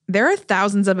There are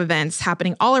thousands of events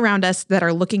happening all around us that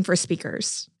are looking for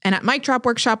speakers. And at Mic Drop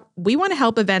Workshop, we want to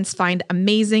help events find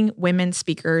amazing women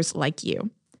speakers like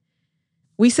you.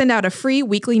 We send out a free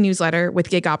weekly newsletter with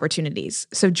gig opportunities.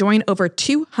 So join over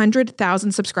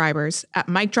 200,000 subscribers at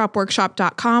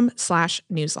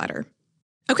micdropworkshop.com/newsletter.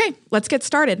 Okay, let's get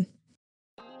started.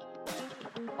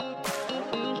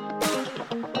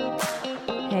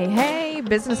 Hey,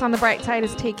 Business on the Bright Side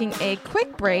is taking a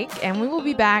quick break, and we will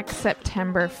be back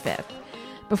September 5th.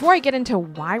 Before I get into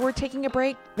why we're taking a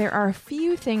break, there are a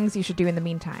few things you should do in the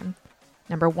meantime.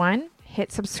 Number 1,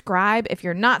 hit subscribe if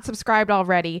you're not subscribed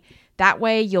already. That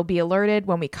way you'll be alerted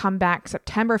when we come back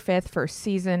September 5th for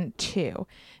season 2.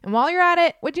 And while you're at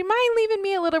it, would you mind leaving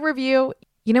me a little review?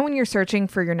 You know, when you're searching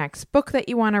for your next book that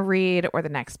you want to read, or the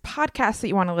next podcast that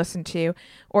you want to listen to,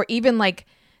 or even like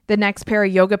the next pair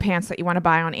of yoga pants that you want to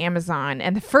buy on Amazon,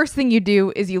 and the first thing you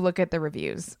do is you look at the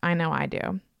reviews. I know I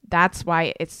do. That's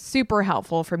why it's super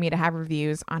helpful for me to have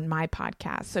reviews on my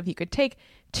podcast. So if you could take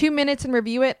 2 minutes and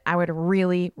review it, I would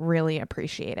really, really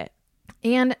appreciate it.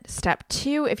 And step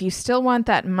 2, if you still want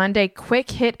that Monday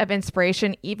quick hit of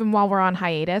inspiration, even while we're on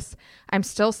hiatus, I'm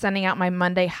still sending out my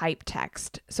Monday hype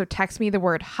text. So text me the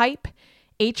word hype,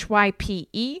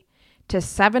 HYPE, to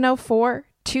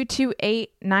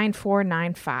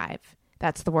 704-228-9495.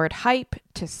 That's the word hype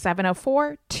to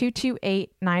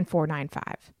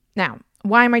 704-228-9495. Now,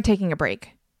 why am I taking a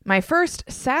break? My first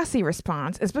sassy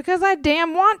response is because I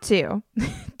damn want to.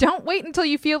 Don't wait until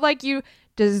you feel like you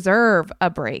deserve a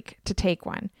break to take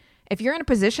one. If you're in a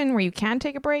position where you can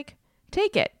take a break,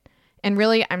 take it. And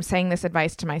really, I'm saying this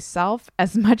advice to myself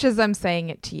as much as I'm saying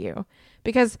it to you.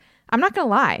 Because I'm not going to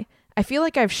lie, I feel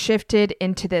like I've shifted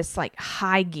into this like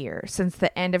high gear since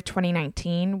the end of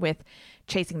 2019 with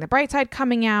Chasing the Bright Side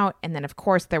coming out. And then, of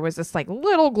course, there was this like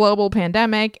little global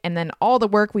pandemic, and then all the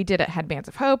work we did at Headbands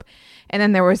of Hope. And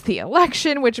then there was the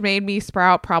election, which made me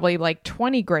sprout probably like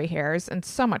 20 gray hairs and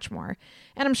so much more.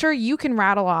 And I'm sure you can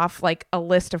rattle off like a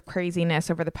list of craziness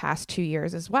over the past 2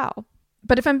 years as well.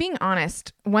 But if I'm being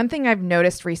honest, one thing I've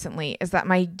noticed recently is that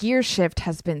my gear shift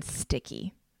has been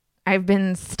sticky. I've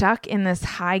been stuck in this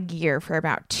high gear for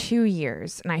about 2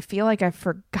 years, and I feel like I've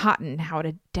forgotten how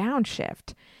to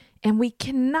downshift. And we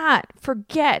cannot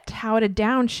forget how to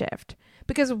downshift,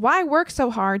 because why work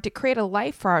so hard to create a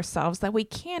life for ourselves that we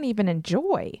can't even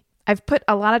enjoy? I've put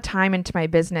a lot of time into my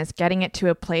business getting it to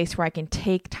a place where I can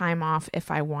take time off if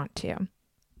I want to.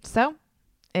 So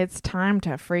it's time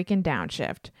to freaking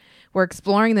downshift. We're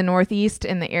exploring the Northeast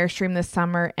in the Airstream this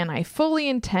summer, and I fully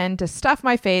intend to stuff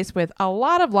my face with a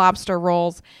lot of lobster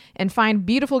rolls and find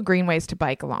beautiful greenways to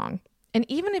bike along. And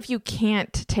even if you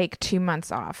can't take 2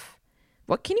 months off,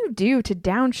 what can you do to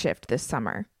downshift this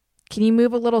summer? Can you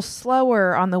move a little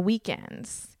slower on the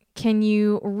weekends? Can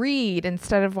you read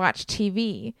instead of watch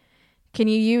TV? Can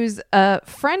you use a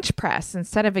French press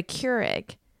instead of a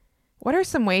Keurig? What are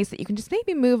some ways that you can just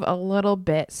maybe move a little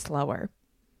bit slower?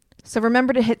 So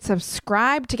remember to hit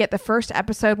subscribe to get the first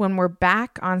episode when we're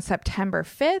back on September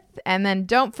 5th. And then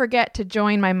don't forget to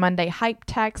join my Monday hype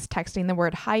text, texting the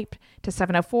word hype to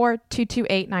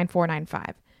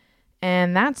 704-228-9495.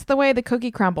 And that's the way the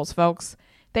cookie crumbles, folks.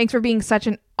 Thanks for being such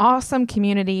an awesome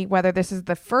community, whether this is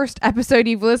the first episode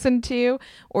you've listened to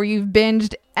or you've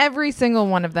binged every single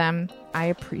one of them. I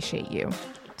appreciate you.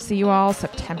 See you all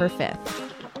September 5th.